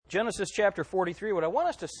Genesis chapter 43, what I want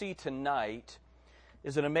us to see tonight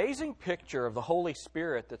is an amazing picture of the Holy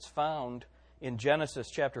Spirit that's found in Genesis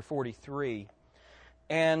chapter 43.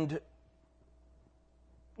 And,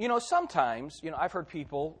 sometimes, I've heard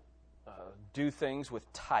people do things with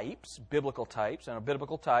types, biblical types. And a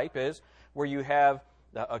biblical type is where you have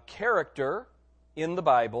a character in the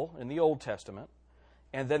Bible, in the Old Testament,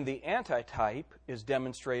 and then the antitype is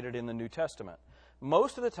demonstrated in the New Testament.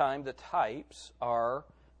 Most of the time, the types are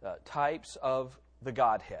types of the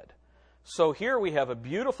Godhead. So here we have a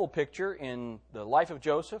beautiful picture in the life of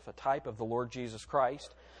Joseph, a type of the Lord Jesus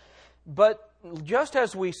Christ. But just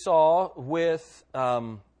as we saw with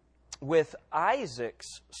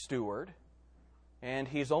Isaac's steward, and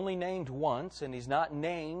he's only named once, and he's not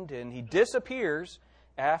named, and he disappears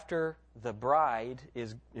after the bride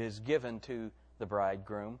is given to the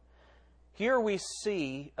bridegroom. Here we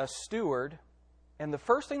see a steward, and the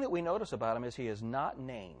first thing that we notice about him is he is not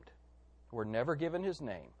named. We're never given his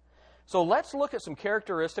name. So let's look at some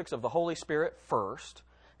characteristics of the Holy Spirit first,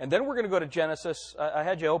 and then we're going to go to Genesis. I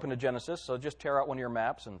had you open to Genesis, so just tear out one of your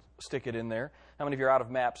maps and stick it in there. How many of you are out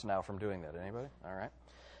of maps now from doing that? Anybody? All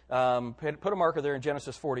right. Put a marker there in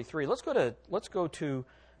Genesis 43. Let's go to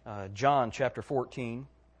John chapter 14.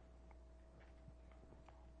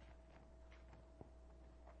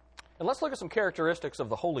 And let's look at some characteristics of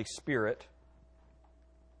the Holy Spirit.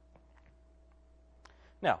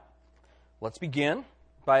 Now, let's begin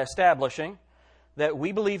by establishing that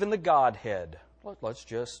we believe in the Godhead. Let's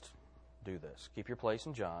just do this. Keep your place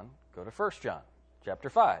in John. Go to 1 John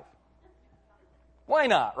chapter 5. Why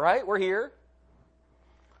not, right? We're here.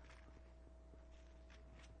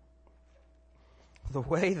 The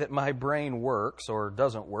way that my brain works, or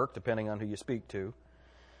doesn't work, depending on who you speak to,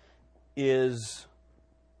 is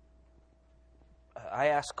I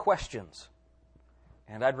ask questions.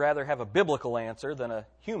 And I'd rather have a biblical answer than a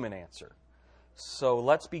human answer. So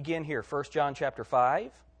let's begin here. 1 John chapter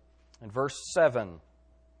 5 and verse 7.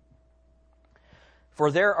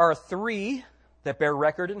 For there are three that bear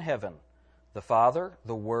record in heaven, the Father,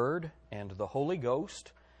 the Word, and the Holy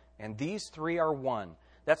Ghost, and these three are one.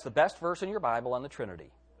 That's the best verse in your Bible on the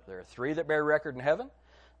Trinity. There are three that bear record in heaven,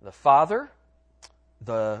 the Father,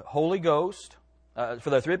 the Holy Ghost. For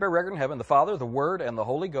the three that bear record in heaven, the Father, the Word, and the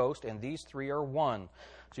Holy Ghost, and these three are one.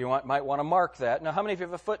 So you might want to mark that. Now, how many of you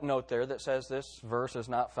have a footnote there that says this verse is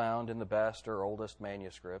not found in the best or oldest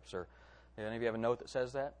manuscripts? Or any of you have a note that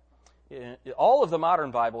says that? All of the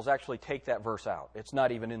modern Bibles actually take that verse out. It's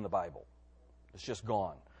not even in the Bible. It's just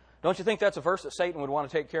gone. Don't you think that's a verse that Satan would want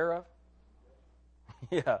to take care of?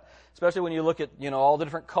 Yeah, especially when you look at all the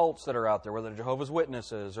different cults that are out there, whether they're Jehovah's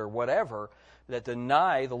Witnesses or whatever, that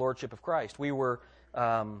deny the Lordship of Christ. We were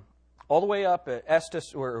all the way up at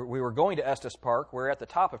Estes, where we were going to Estes Park. We're at the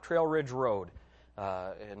top of Trail Ridge Road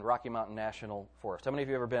in Rocky Mountain National Forest. How many of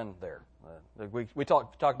you have ever been there? We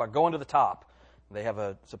talk about going to the top. They have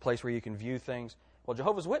it's a place where you can view things. Well,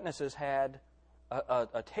 Jehovah's Witnesses had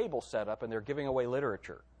a table set up, and they're giving away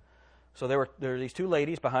literature. So there were these two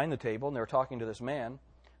ladies behind the table, and they were talking to this man.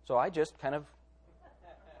 So I just kind of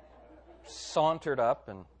sauntered up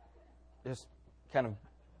and just kind of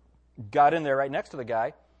got in there right next to the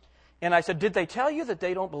guy. And I said, did they tell you that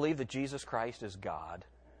they don't believe that Jesus Christ is God?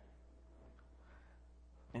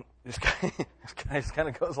 And this guy just kind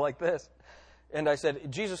of goes like this. And I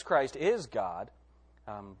said, Jesus Christ is God,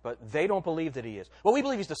 but they don't believe that He is. Well, we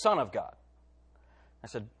believe He's the Son of God. I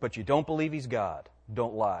said, but you don't believe He's God.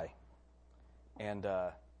 Don't lie. And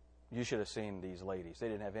you should have seen these ladies. They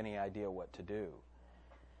didn't have any idea what to do.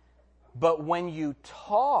 But when you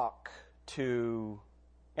talk to...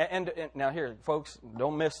 And now here, folks,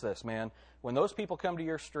 don't miss this, man. When those people come to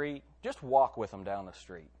your street, just walk with them down the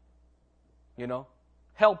street.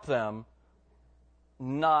 Help them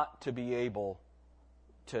not to be able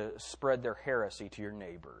to spread their heresy to your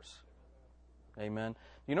neighbors. Amen.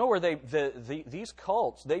 You know where these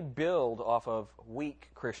cults, they build off of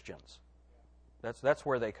weak Christians. That's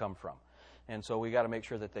where they come from. And so we got to make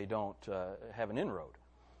sure that they don't have an inroad.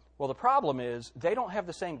 Well, the problem is they don't have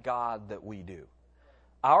the same God that we do.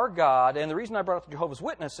 Our God, and the reason I brought up the Jehovah's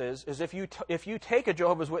Witnesses is if you take a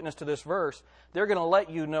Jehovah's Witness to this verse, they're going to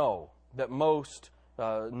let you know that most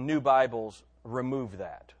new Bibles remove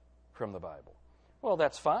that from the Bible. Well,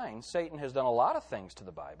 that's fine. Satan has done a lot of things to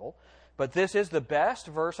the Bible, but this is the best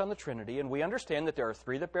verse on the Trinity, and we understand that there are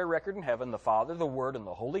three that bear record in heaven, the Father, the Word, and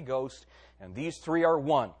the Holy Ghost, and these three are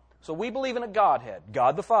one. So we believe in a Godhead,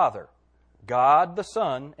 God the Father, God the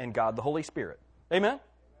Son, and God the Holy Spirit. Amen?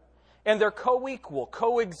 And they're co-equal,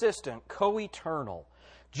 co-existent, co-eternal.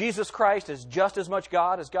 Jesus Christ is just as much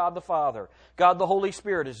God as God the Father. God the Holy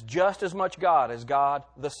Spirit is just as much God as God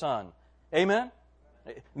the Son. Amen?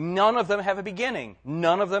 None of them have a beginning.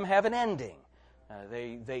 None of them have an ending.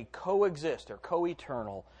 They coexist. They're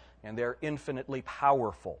co-eternal, and they're infinitely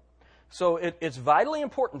powerful. So it's vitally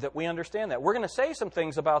important that we understand that. We're going to say some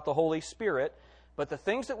things about the Holy Spirit, but the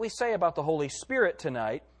things that we say about the Holy Spirit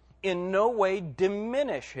tonight in no way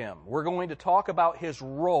diminish Him. We're going to talk about His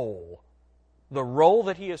role, the role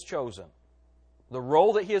that He has chosen, the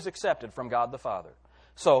role that He has accepted from God the Father.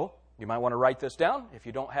 So, you might want to write this down. If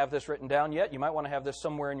you don't have this written down yet, you might want to have this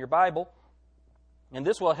somewhere in your Bible. And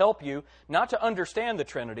this will help you not to understand the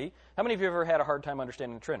Trinity. How many of you have ever had a hard time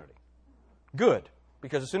understanding the Trinity? Good.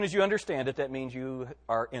 Because as soon as you understand it, that means you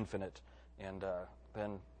are infinite. And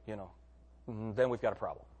then we've got a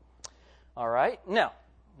problem. All right? Now,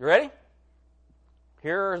 you ready?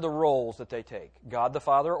 Here are the roles that they take. God the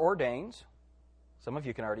Father ordains. Some of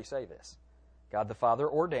you can already say this. God the Father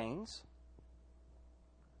ordains.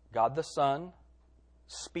 God the Son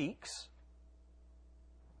speaks.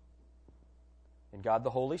 And God the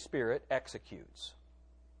Holy Spirit executes.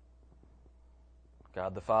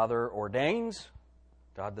 God the Father ordains.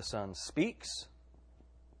 God the Son speaks.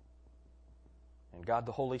 And God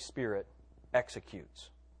the Holy Spirit executes.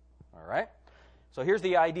 All right? So here's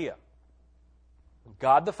the idea.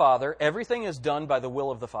 God the Father, everything is done by the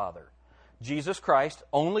will of the Father. Jesus Christ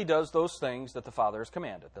only does those things that the Father has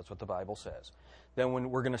commanded. That's what the Bible says. Then when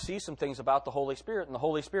we're going to see some things about the Holy Spirit, and the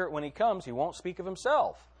Holy Spirit, when He comes, He won't speak of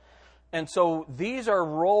Himself. And so these are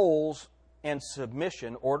roles and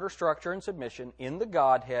submission, order, structure, and submission in the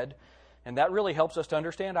Godhead, and that really helps us to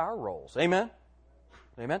understand our roles. Amen?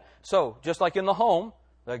 Amen? So, just like in the home,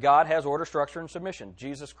 God has order, structure, and submission.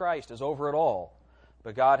 Jesus Christ is over it all.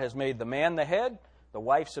 But God has made the man the head, the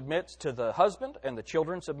wife submits to the husband, and the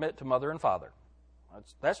children submit to mother and father.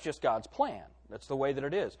 That's just God's plan. That's the way that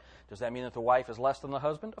it is. Does that mean that the wife is less than the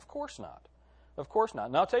husband? Of course not. Of course not.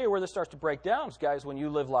 And I'll tell you where this starts to break down, guys, when you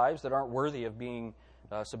live lives that aren't worthy of being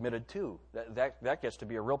submitted to. That gets to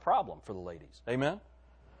be a real problem for the ladies. Amen?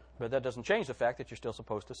 But that doesn't change the fact that you're still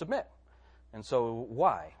supposed to submit. And so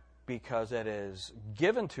why? Because it is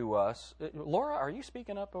given to us. Laura, are you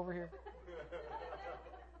speaking up over here?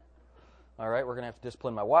 All right, we're going to have to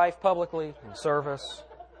discipline my wife publicly in service.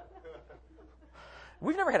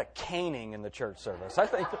 We've never had a caning in the church service. I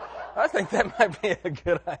think that might be a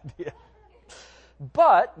good idea.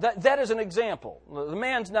 But that is an example. The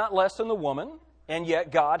man's not less than the woman, and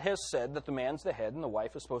yet God has said that the man's the head and the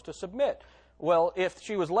wife is supposed to submit. Well, if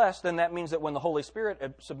she was less, then that means that when the Holy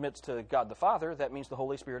Spirit submits to God the Father, that means the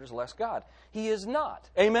Holy Spirit is less God. He is not.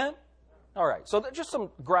 Amen? All right, so just some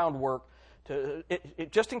groundwork,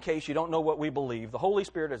 just in case you don't know what we believe. The Holy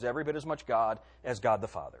Spirit is every bit as much God as God the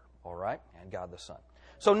Father, all right, and God the Son.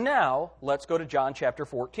 So now, let's go to John chapter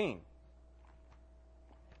 14.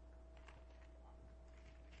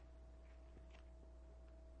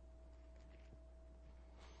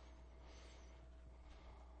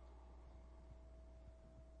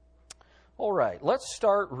 All right, let's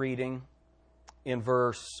start reading in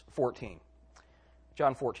verse 14.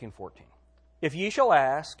 John 14:14. If ye shall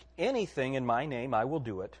ask anything in my name, I will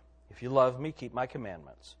do it. If you love me, keep my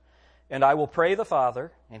commandments. And I will pray the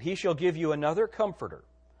Father, and he shall give you another comforter,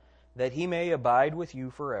 that he may abide with you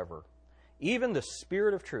forever, even the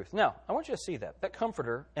Spirit of truth. Now, I want you to see that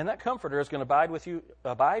comforter, and that comforter is going to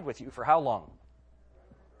abide with you for how long?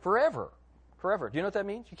 Forever. Forever. Do you know what that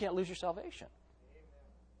means? You can't lose your salvation.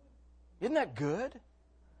 Isn't that good?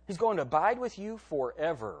 He's going to abide with you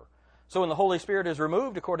forever. So when the Holy Spirit is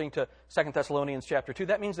removed, according to 2 Thessalonians chapter 2,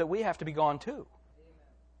 that means that we have to be gone too.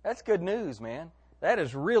 That's good news, man. That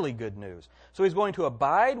is really good news. So he's going to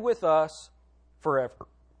abide with us forever.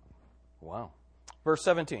 Wow. Verse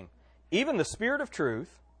 17. Even the Spirit of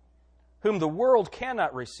truth, whom the world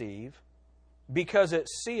cannot receive, because it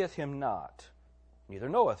seeth him not, neither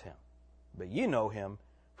knoweth him. But ye know him,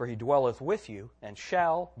 for he dwelleth with you, and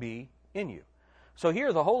shall be in you. So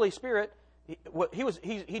here the Holy Spirit,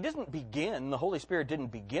 he didn't begin, the Holy Spirit didn't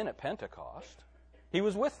begin at Pentecost. He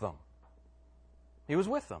was with them. He was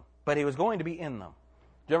with them, but he was going to be in them.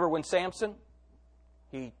 Do you remember when Samson,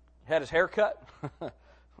 he had his hair cut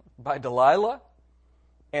by Delilah,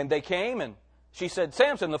 and they came and she said,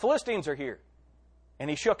 Samson, the Philistines are here. And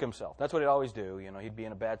he shook himself. That's what he'd always do. You know, he'd be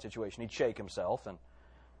in a bad situation. He'd shake himself, and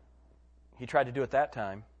he tried to do it that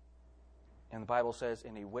time. And the Bible says,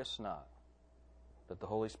 and he wist not that the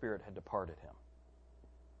Holy Spirit had departed him.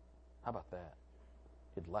 How about that?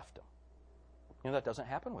 He'd left him. You know, that doesn't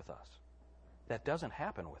happen with us. That doesn't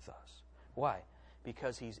happen with us. Why?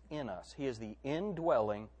 Because he's in us. He is the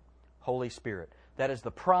indwelling Holy Spirit. That is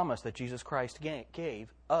the promise that Jesus Christ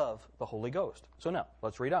gave of the Holy Ghost. So now,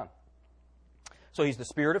 let's read on. So He's the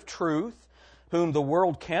Spirit of truth, whom the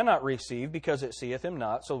world cannot receive because it seeth Him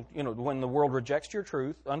not. So, when the world rejects your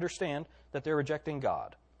truth, understand that they're rejecting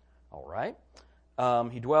God. All right?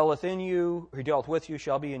 He dwelleth in you, He dwelleth with you,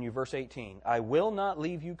 shall be in you. Verse 18, I will not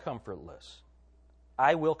leave you comfortless.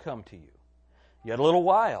 I will come to you. Yet a little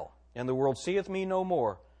while, and the world seeth me no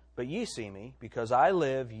more. But ye see me, because I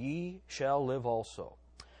live, ye shall live also.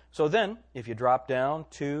 So then, if you drop down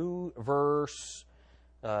to verse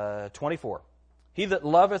 24. He that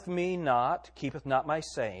loveth me not, keepeth not my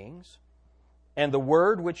sayings, and the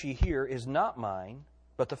word which ye hear is not mine,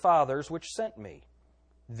 but the Father's which sent me.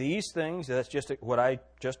 These things, that's just what I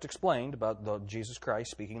just explained about Jesus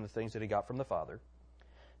Christ speaking the things that He got from the Father.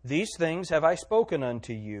 These things have I spoken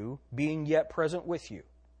unto you, being yet present with you.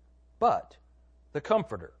 But the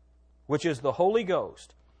Comforter, which is the Holy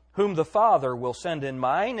Ghost, whom the Father will send in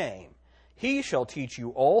my name, He shall teach you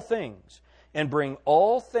all things, and bring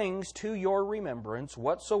all things to your remembrance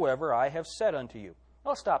whatsoever I have said unto you.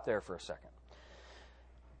 I'll stop there for a second.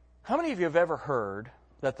 How many of you have ever heard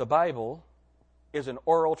that the Bible is an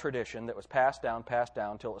oral tradition that was passed down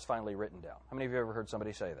until it was finally written down? How many of you have ever heard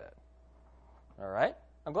somebody say that? All right?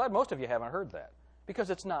 I'm glad most of you haven't heard that, because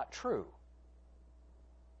it's not true.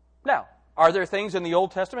 Now, are there things in the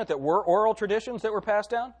Old Testament that were oral traditions that were passed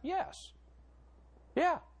down? Yes.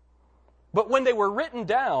 Yeah. But when they were written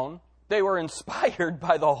down, they were inspired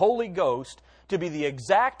by the Holy Ghost to be the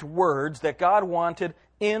exact words that God wanted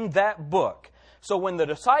in that book. So when the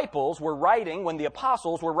disciples were writing, when the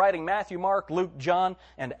apostles were writing Matthew, Mark, Luke, John,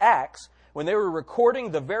 and Acts, when they were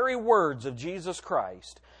recording the very words of Jesus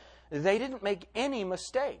Christ, they didn't make any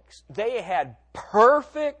mistakes. They had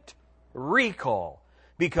perfect recall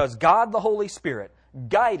because God the Holy Spirit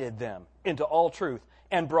guided them into all truth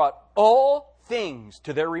and brought all things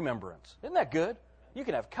to their remembrance. Isn't that good? You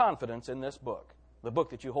can have confidence in this book, the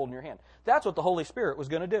book that you hold in your hand. That's what the Holy Spirit was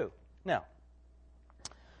going to do. Now,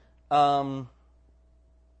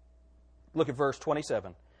 look at verse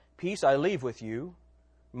 27. Peace I leave with you,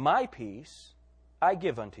 my peace I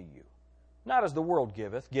give unto you. Not as the world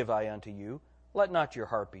giveth, give I unto you. Let not your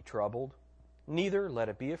heart be troubled, neither let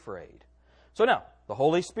it be afraid. So now, the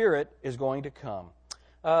Holy Spirit is going to come.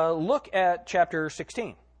 Look at chapter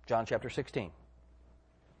 16, John chapter 16.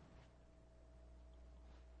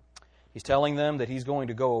 He's telling them that He's going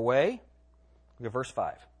to go away. Look at verse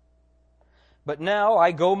 5. But now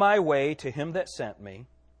I go my way to Him that sent me,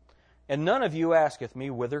 and none of you asketh me,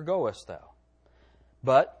 whither goest thou?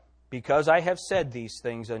 But because I have said these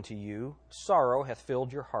things unto you, sorrow hath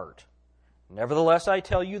filled your heart. Nevertheless I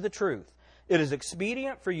tell you the truth. It is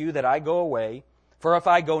expedient for you that I go away, for if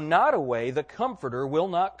I go not away, the Comforter will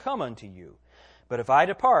not come unto you. But if I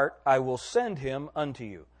depart, I will send Him unto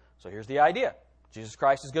you. So here's the idea. Jesus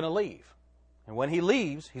Christ is going to leave. And when He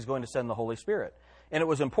leaves, He's going to send the Holy Spirit. And it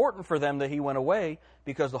was important for them that He went away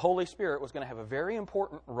because the Holy Spirit was going to have a very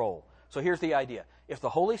important role. So here's the idea. If the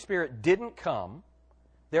Holy Spirit didn't come,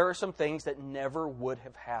 there are some things that never would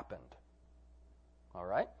have happened. All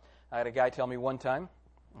right? I had a guy tell me one time,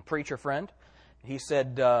 a preacher friend, he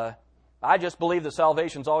said, I just believe that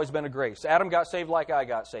salvation's always been a grace. Adam got saved like I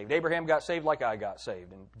got saved. Abraham got saved like I got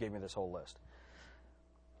saved, and gave me this whole list.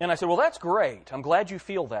 And I said, well, that's great. I'm glad you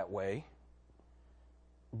feel that way.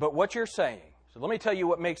 But what you're saying, so let me tell you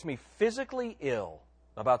what makes me physically ill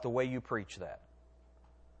about the way you preach that.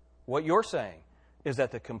 What you're saying is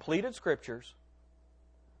that the completed Scriptures,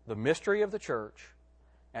 the mystery of the church,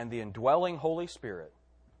 and the indwelling Holy Spirit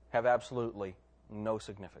have absolutely no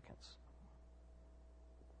significance.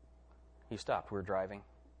 He stopped. We were driving.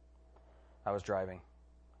 I was driving.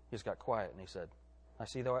 He just got quiet and he said, I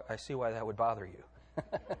see why that would bother you.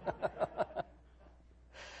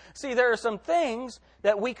 See, there are some things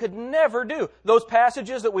that we could never do. Those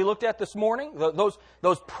passages that we looked at this morning,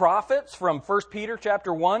 those prophets from 1 Peter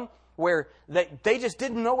chapter 1, where they just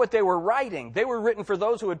didn't know what they were writing. They were written for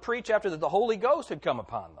those who would preach after the Holy Ghost had come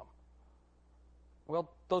upon them. Well,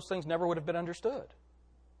 those things never would have been understood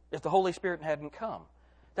if the Holy Spirit hadn't come.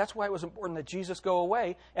 That's why it was important that Jesus go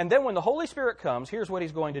away. And then when the Holy Spirit comes, here's what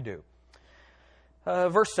He's going to do.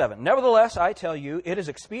 Verse 7, Nevertheless, I tell you, it is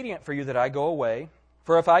expedient for you that I go away.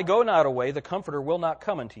 For if I go not away, the Comforter will not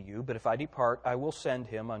come unto you. But if I depart, I will send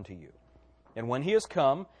Him unto you. And when He is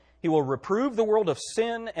come, He will reprove the world of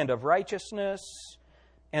sin and of righteousness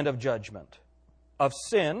and of judgment. Of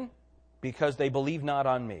sin, because they believe not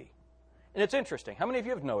on me. And it's interesting. How many of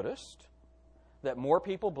you have noticed that more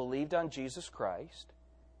people believed on Jesus Christ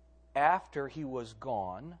after He was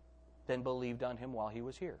gone than believed on Him while He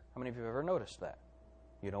was here? How many of you have ever noticed that?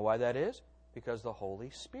 You know why that is? Because the Holy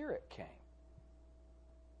Spirit came.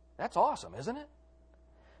 That's awesome, isn't it?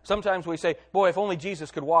 Sometimes we say, boy, if only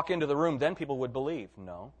Jesus could walk into the room, then people would believe.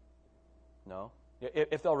 No.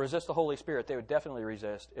 If they'll resist the Holy Spirit, they would definitely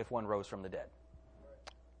resist if one rose from the dead.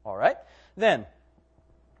 All right? Then,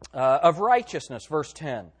 of righteousness, verse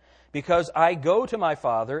 10. Because I go to my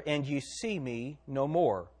Father, and ye see me no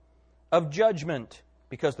more. Of judgment,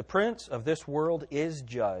 because the prince of this world is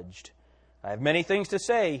judged. I have many things to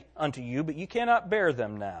say unto you, but you cannot bear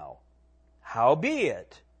them now.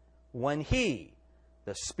 Howbeit, when He,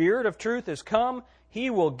 the Spirit of truth, is come, He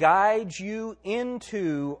will guide you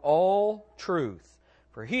into all truth.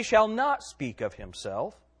 For He shall not speak of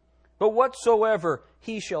Himself, but whatsoever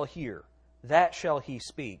He shall hear, that shall He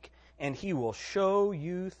speak, and He will show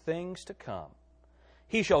you things to come.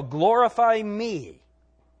 He shall glorify me,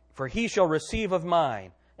 for He shall receive of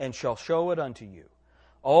mine, and shall show it unto you.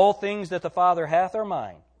 All things that the Father hath are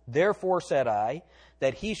mine. Therefore said I,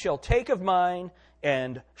 that He shall take of mine,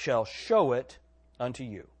 and shall show it unto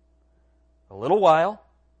you. A little while,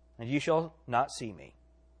 and ye shall not see me.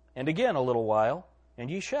 And again a little while,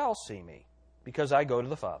 and ye shall see me, because I go to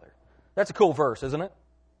the Father. That's a cool verse, isn't it?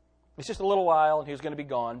 It's just a little while, and He's going to be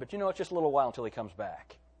gone. But it's just a little while until He comes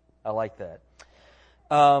back. I like that.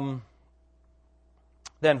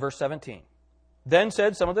 Then verse 17. Then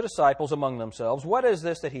said some of the disciples among themselves, What is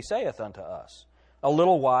this that He saith unto us? A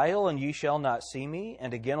little while, and ye shall not see me,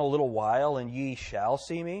 and again a little while, and ye shall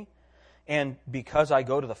see me, and because I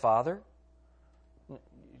go to the Father? Do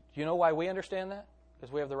you know why we understand that?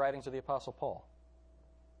 Because we have the writings of the Apostle Paul.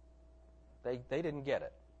 They didn't get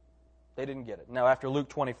it. They didn't get it. Now, after Luke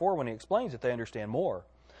 24, when he explains it, they understand more.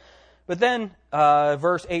 But then,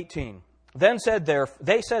 verse 18. They said,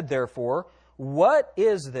 therefore, What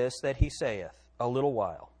is this that He saith? A little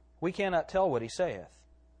while. We cannot tell what He saith.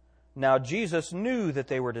 Now Jesus knew that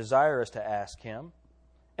they were desirous to ask Him,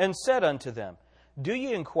 and said unto them, Do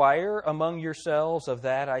ye inquire among yourselves of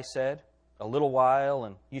that I said? A little while,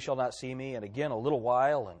 and ye shall not see me, and again a little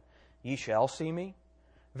while, and ye shall see me?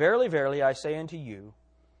 Verily, verily, I say unto you,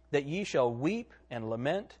 that ye shall weep and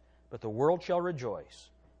lament, but the world shall rejoice.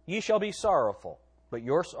 Ye shall be sorrowful, but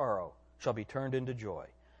your sorrow shall be turned into joy.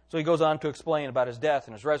 So he goes on to explain about His death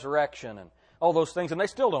and His resurrection and all those things, and they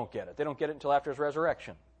still don't get it. They don't get it until after His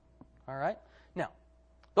resurrection. All right? Now,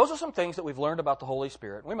 those are some things that we've learned about the Holy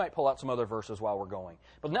Spirit. We might pull out some other verses while we're going.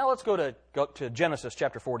 But now let's go to Genesis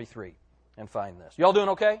chapter 43 and find this. You all doing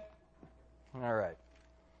okay? All right.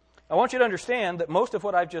 I want you to understand that most of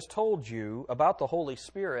what I've just told you about the Holy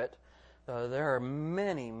Spirit, there are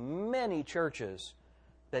many, many churches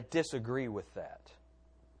that disagree with that.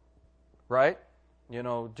 Right?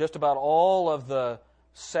 Just about all of the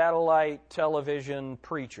satellite television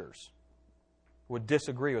preachers would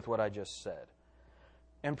disagree with what I just said.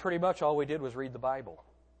 And pretty much all we did was read the Bible.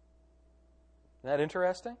 Isn't that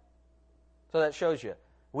interesting? So that shows you.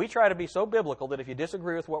 We try to be so biblical that if you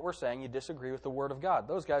disagree with what we're saying, you disagree with the Word of God.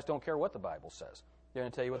 Those guys don't care what the Bible says. They're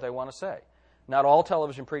going to tell you what they want to say. Not all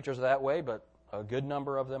television preachers are that way, but a good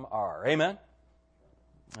number of them are. Amen?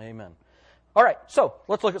 Amen. All right, so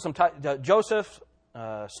let's look at some Joseph,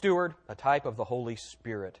 steward, a type of the Holy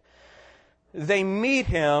Spirit. They meet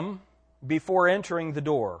Him before entering the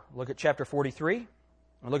door. Look at chapter 43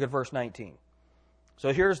 and look at verse 19.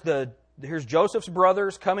 So here's Joseph's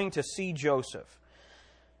brothers coming to see Joseph.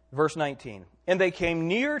 Verse 19. And they came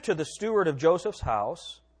near to the steward of Joseph's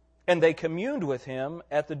house, and they communed with him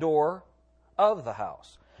at the door of the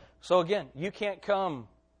house. So again, you can't come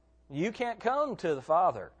to the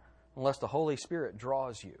Father unless the Holy Spirit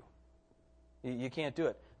draws you. You can't do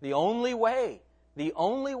it. The only way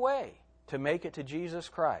to make it to Jesus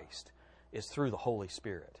Christ is through the Holy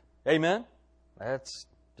Spirit. Amen? That's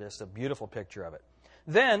just a beautiful picture of it.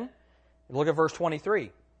 Then, look at verse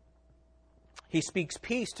 23. He speaks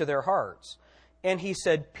peace to their hearts. And He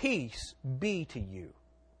said, Peace be to you.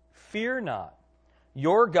 Fear not.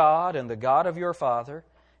 Your God and the God of your father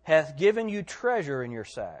hath given you treasure in your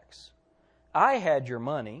sacks. I had your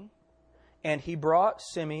money, and He brought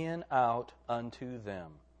Simeon out unto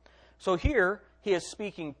them. So here, He is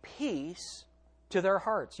speaking peace to their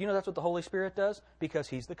hearts. That's what the Holy Spirit does? Because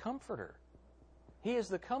He's the Comforter. He is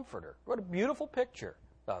the Comforter. What a beautiful picture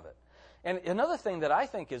of it. And another thing that I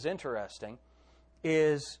think is interesting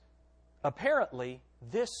is apparently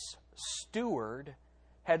this steward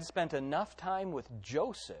had spent enough time with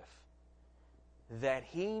Joseph that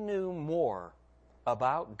he knew more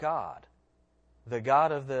about God, the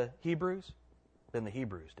God of the Hebrews, than the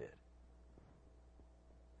Hebrews did.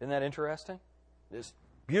 Isn't that interesting? This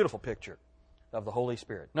beautiful picture of the Holy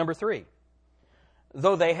Spirit. Number 3,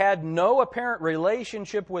 though they had no apparent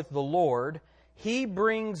relationship with the Lord, He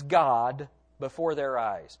brings God before their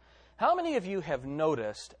eyes. How many of you have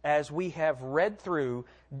noticed, as we have read through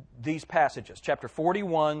these passages, chapter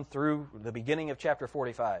 41 through the beginning of chapter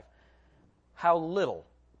 45, how little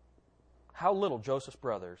Joseph's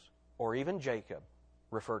brothers, or even Jacob,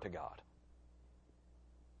 refer to God?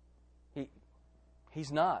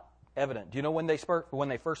 He's not evident. Do you know when they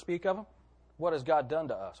first speak of Him? What has God done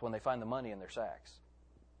to us when they find the money in their sacks?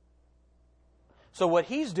 So what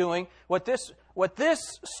he's doing, what this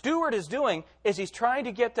steward is doing, is he's trying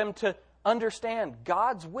to get them to understand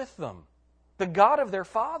God's with them. The God of their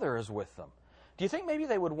father is with them. Do you think maybe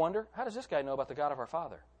they would wonder, how does this guy know about the God of our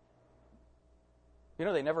father? You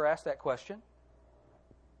know, they never asked that question.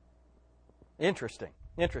 Interesting.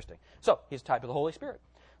 So, he's a type of the Holy Spirit.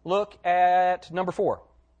 Look at number 4.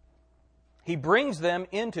 He brings them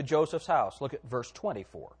into Joseph's house. Look at verse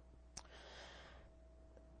 24.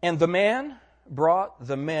 And the man brought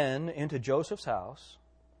the men into Joseph's house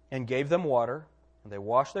and gave them water, and they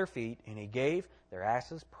washed their feet, and he gave their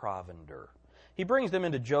asses provender. He brings them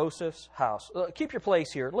into Joseph's house. Keep your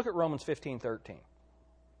place here. Look at Romans 15:13.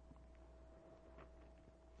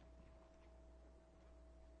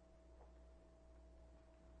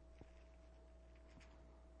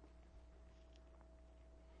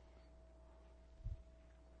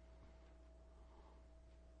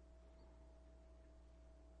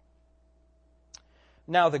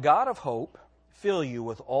 Now the God of hope fill you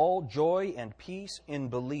with all joy and peace in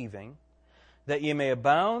believing, that ye may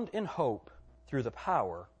abound in hope through the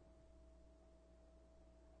power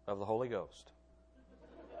of the Holy Ghost.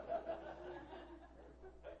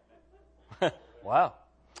 Wow.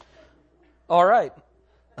 All right.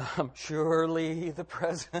 Surely the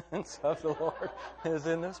presence of the Lord is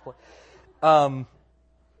in this place.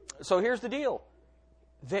 So here's the deal.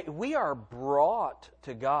 We are brought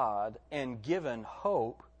to God and given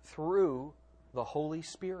hope through the Holy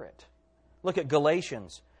Spirit. Look at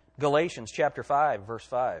Galatians chapter 5, verse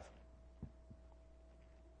 5.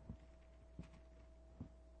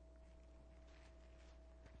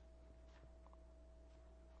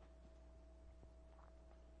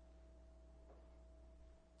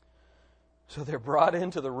 So they're brought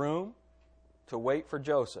into the room to wait for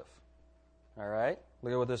Joseph. All right?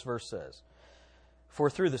 Look at what this verse says. For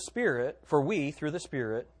we, through the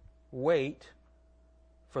Spirit, wait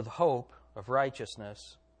for the hope of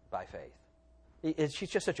righteousness by faith. It's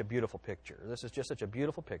just such a beautiful picture. This is just such a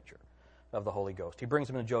beautiful picture of the Holy Ghost. He brings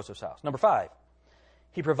them into Joseph's house. Number 5,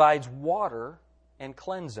 he provides water and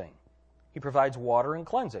cleansing. He provides water and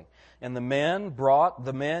cleansing. And the men brought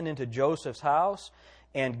the men into Joseph's house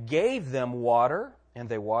and gave them water, and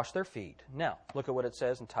they washed their feet. Now, look at what it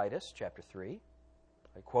says in Titus chapter 3.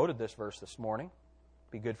 I quoted this verse this morning.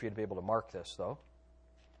 Be good for you to be able to mark this, though.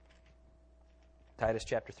 Titus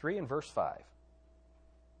chapter 3 and verse 5.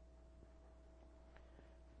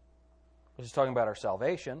 This is talking about our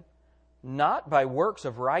salvation. Not by works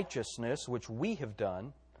of righteousness which we have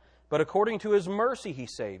done, but according to His mercy He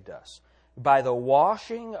saved us, by the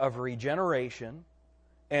washing of regeneration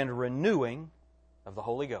and renewing of the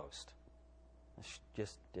Holy Ghost. It's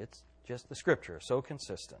just the Scripture, so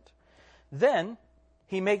consistent. Then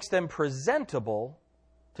He makes them presentable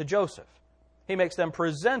to Joseph. He makes them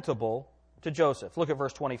presentable to Joseph. Look at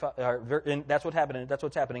verse 25. That's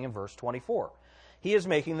what's happening in verse 24. He is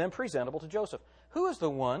making them presentable to Joseph. Who is the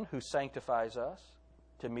one who sanctifies us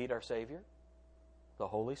to meet our Savior? The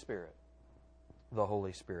Holy Spirit. The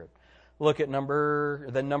Holy Spirit. Look at number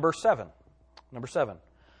 7. Number 7.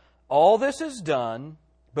 All this is done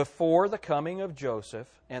before the coming of Joseph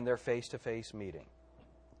and their face-to-face meeting.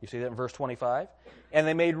 You see that in verse 25? And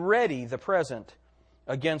they made ready the present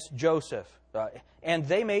against Joseph. And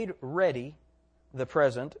they made ready the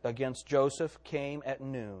present against Joseph came at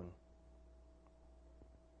noon.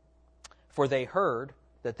 For they heard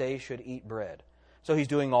that they should eat bread. So he's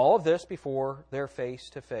doing all of this before their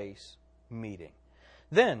face-to-face meeting.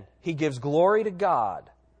 Then he gives glory to God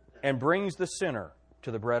and brings the sinner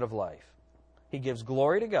to the bread of life. He gives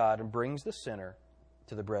glory to God and brings the sinner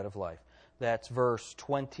to the bread of life. That's verse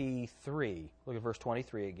 23. Look at verse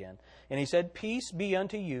 23 again. And he said, Peace be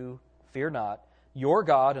unto you, fear not. Your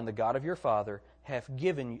God and the God of your father hath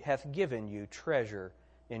given you treasure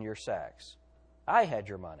in your sacks. I had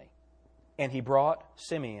your money. And he brought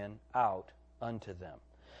Simeon out unto them.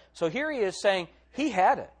 So here he is saying he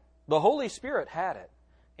had it. The Holy Spirit had it.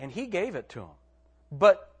 And he gave it to him.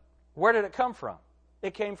 But where did it come from?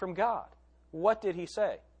 It came from God. What did he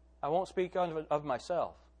say? I won't speak of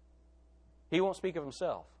myself. He won't speak of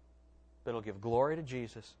himself, but he'll give glory to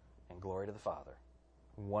Jesus and glory to the Father.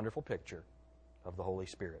 Wonderful picture of the Holy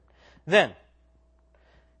Spirit. Then,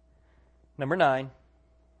 number 9,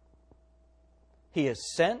 he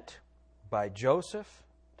is sent by Joseph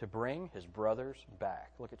to bring his brothers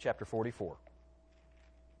back. Look at chapter 44.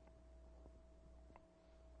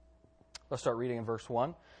 Let's start reading in verse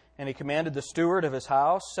 1. And he commanded the steward of his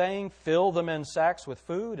house, saying, Fill the men's sacks with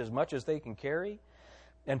food, as much as they can carry,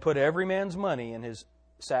 and put every man's money in his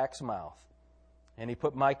sack's mouth. And he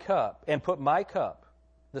put my cup,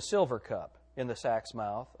 the silver cup, in the sack's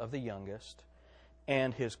mouth of the youngest,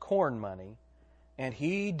 and his corn money. And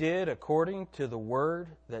he did according to the word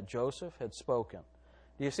that Joseph had spoken.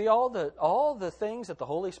 Do you see all the things that the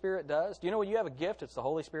Holy Spirit does? Do you know when you have a gift, it's the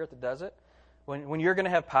Holy Spirit that does it? When you're going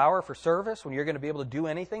to have power for service, when you're going to be able to do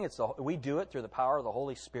anything, we do it through the power of the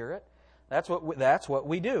Holy Spirit. That's what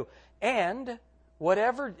we do. And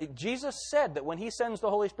whatever Jesus said, that when He sends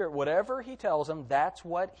the Holy Spirit, whatever He tells Him, that's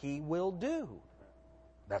what He will do.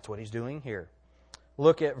 That's what He's doing here.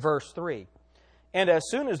 Look at verse 3. And as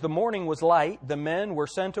soon as the morning was light, the men were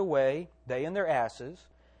sent away, they and their asses.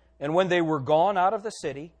 And when they were gone out of the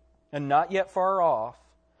city, and not yet far off,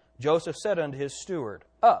 Joseph said unto his steward,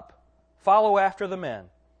 Up, follow after the men.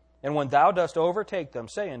 And when thou dost overtake them,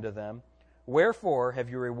 say unto them, Wherefore have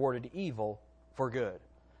you rewarded evil for good?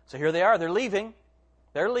 So here they are, they're leaving.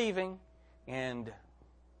 They're leaving, and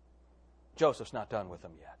Joseph's not done with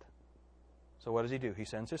them yet. So what does he do? He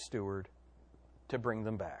sends his steward to bring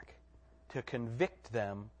them back, to convict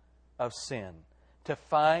them of sin, to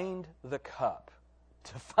find the cup,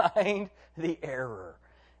 to find the error.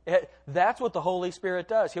 That's what the Holy Spirit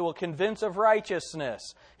does. He will convince of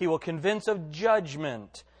righteousness. He will convince of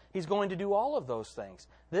judgment. He's going to do all of those things.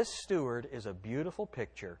 This steward is a beautiful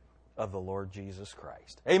picture of the Lord Jesus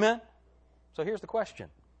Christ. Amen? So here's the question.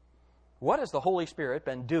 What has the Holy Spirit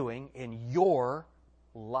been doing in your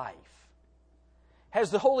life? Has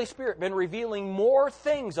the Holy Spirit been revealing more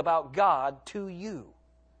things about God to you?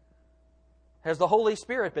 Has the Holy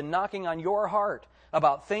Spirit been knocking on your heart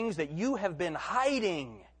about things that you have been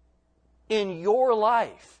hiding in your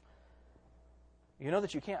life? You know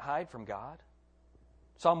that you can't hide from God?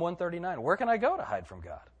 Psalm 139, where can I go to hide from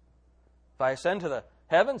God? If I ascend to the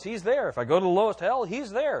heavens, He's there. If I go to the lowest hell,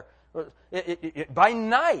 He's there. By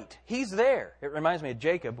night, He's there. It reminds me of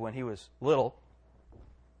Jacob when he was little.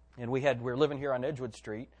 And we were living here on Edgewood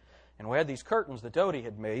Street, and we had these curtains that Dodie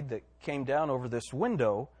had made that came down over this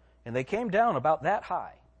window, and they came down about that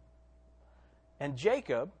high. And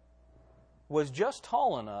Jacob was just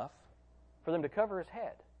tall enough for them to cover his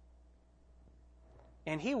head.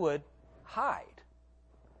 And he would hide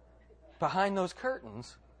behind those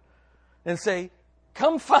curtains and say,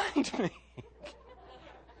 Come find me.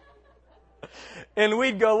 And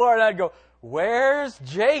we'd go, Lord, and I'd go, Where's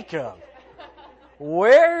Jacob?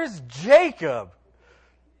 Where's Jacob?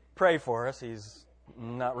 Pray for us. He's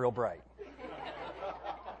not real bright.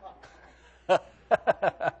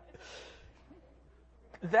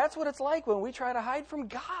 That's what it's like when we try to hide from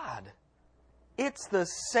God. It's the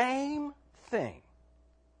same thing.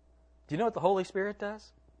 Do you know what the Holy Spirit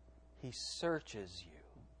does? He searches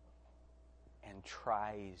you and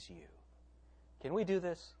tries you. Can we do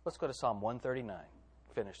this? Let's go to Psalm 139.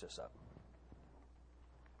 Finish this up.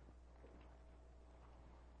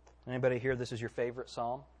 Anybody here, this is your favorite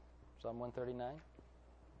psalm? Psalm 139?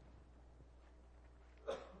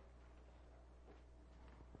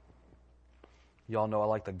 You all know I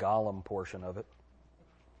like the Gollum portion of it.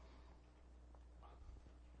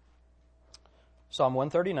 Psalm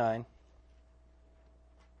 139,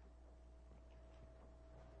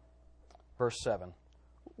 verse 7.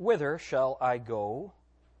 Whither shall I go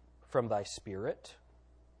from thy spirit?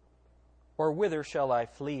 Or whither shall I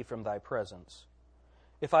flee from thy presence?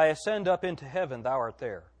 If I ascend up into heaven, thou art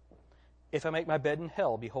there. If I make my bed in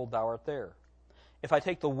hell, behold, thou art there. If I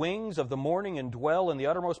take the wings of the morning and dwell in the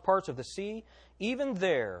uttermost parts of the sea, even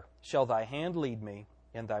there shall thy hand lead me,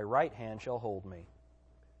 and thy right hand shall hold me.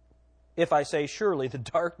 If I say, surely the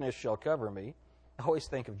darkness shall cover me, I always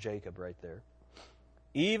think of Jacob right there.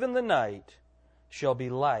 Even the night shall be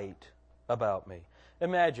light about me.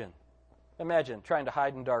 Imagine trying to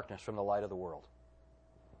hide in darkness from the light of the world.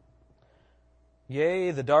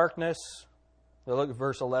 Yea, the darkness, look at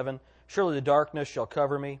verse 11, surely the darkness shall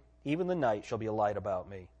cover me, even the night shall be a light about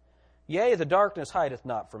me. Yea, the darkness hideth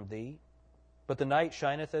not from thee, but the night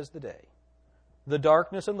shineth as the day. The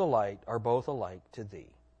darkness and the light are both alike to thee.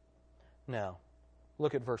 Now,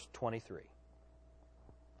 look at verse 23.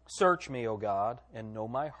 Search me, O God, and know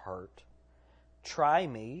my heart. Try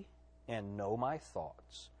me and know my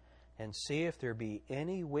thoughts, and see if there be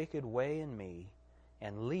any wicked way in me,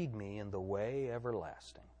 and lead me in the way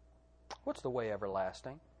everlasting. What's the way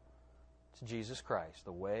everlasting? It's Jesus Christ,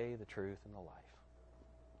 the way, the truth, and the life.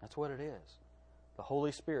 That's what it is. The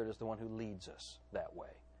Holy Spirit is the one who leads us that way.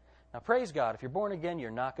 Now, praise God, if you're born again,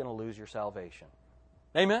 you're not going to lose your salvation.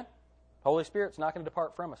 Amen? Holy Spirit's not going to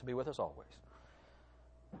depart from us and be with us always.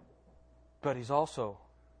 But He's also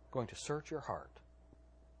going to search your heart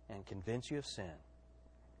and convince you of sin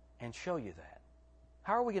and show you that.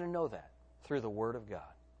 How are we going to know that? Through the Word of God.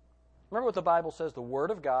 Remember what the Bible says, the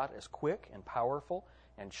Word of God is quick and powerful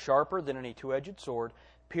and sharper than any two-edged sword,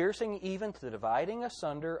 piercing even to the dividing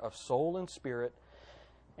asunder of soul and spirit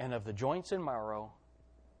and of the joints and marrow,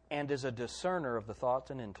 and is a discerner of the thoughts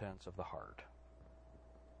and intents of the heart.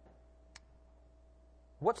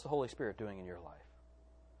 What's the Holy Spirit doing in your life?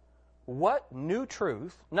 What new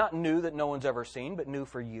truth, not new that no one's ever seen, but new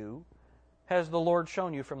for you, has the Lord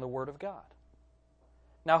shown you from the Word of God?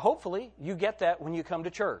 Now, hopefully, you get that when you come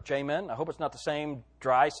to church. Amen? I hope it's not the same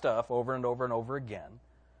dry stuff over and over and over again.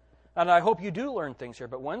 And I hope you do learn things here.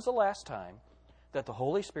 But when's the last time that the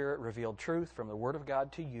Holy Spirit revealed truth from the Word of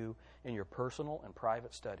God to you in your personal and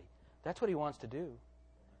private study? That's what He wants to do.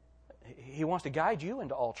 He wants to guide you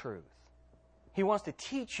into all truth. He wants to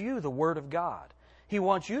teach you the Word of God. He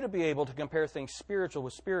wants you to be able to compare things spiritual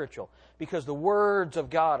with spiritual, because the words of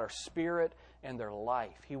God are spirit and they're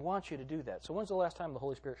life. He wants you to do that. So when's the last time the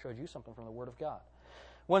Holy Spirit showed you something from the Word of God?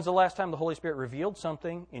 When's the last time the Holy Spirit revealed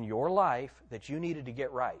something in your life that you needed to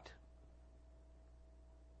get right?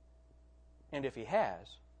 And if He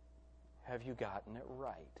has, have you gotten it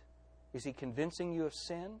right? Is He convincing you of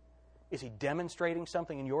sin? Is He demonstrating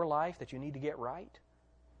something in your life that you need to get right?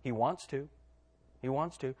 He wants to. He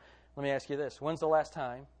wants to. Let me ask you this. When's the last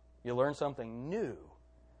time you learned something new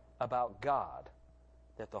about God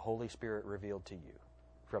that the Holy Spirit revealed to you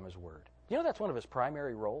from His Word? You know that's one of His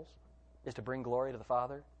primary roles, is to bring glory to the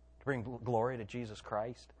Father, to bring glory to Jesus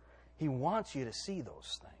Christ. He wants you to see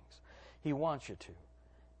those things. He wants you to.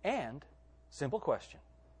 And, simple question,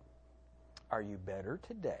 are you better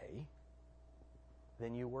today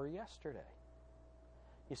than you were yesterday?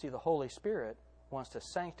 You see, the Holy Spirit wants to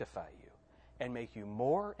sanctify you and make you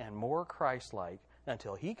more and more Christ-like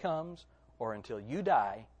until He comes or until you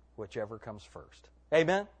die, whichever comes first.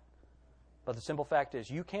 Amen? But the simple fact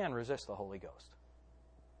is, you can resist the Holy Ghost.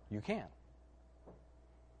 You can.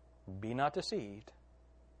 Be not deceived.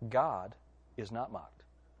 God is not mocked.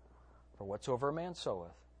 For whatsoever a man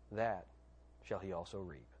soweth, that shall he also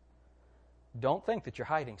reap. Don't think that you're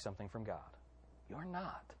hiding something from God. You're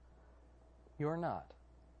not. You're not.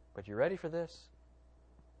 But you ready for this?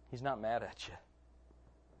 He's not mad at you.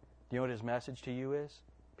 Do you know what His message to you is?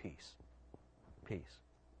 Peace. Peace.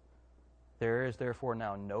 There is therefore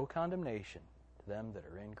now no condemnation to them that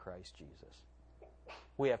are in Christ Jesus.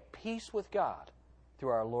 We have peace with God through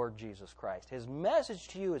our Lord Jesus Christ. His message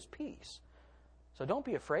to you is peace. So don't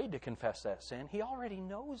be afraid to confess that sin. He already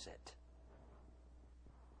knows it.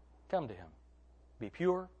 Come to Him. Be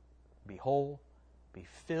pure, be whole, be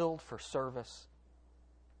filled for service,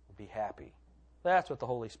 be happy. That's what the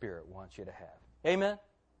Holy Spirit wants you to have. Amen?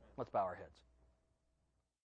 Let's bow our heads.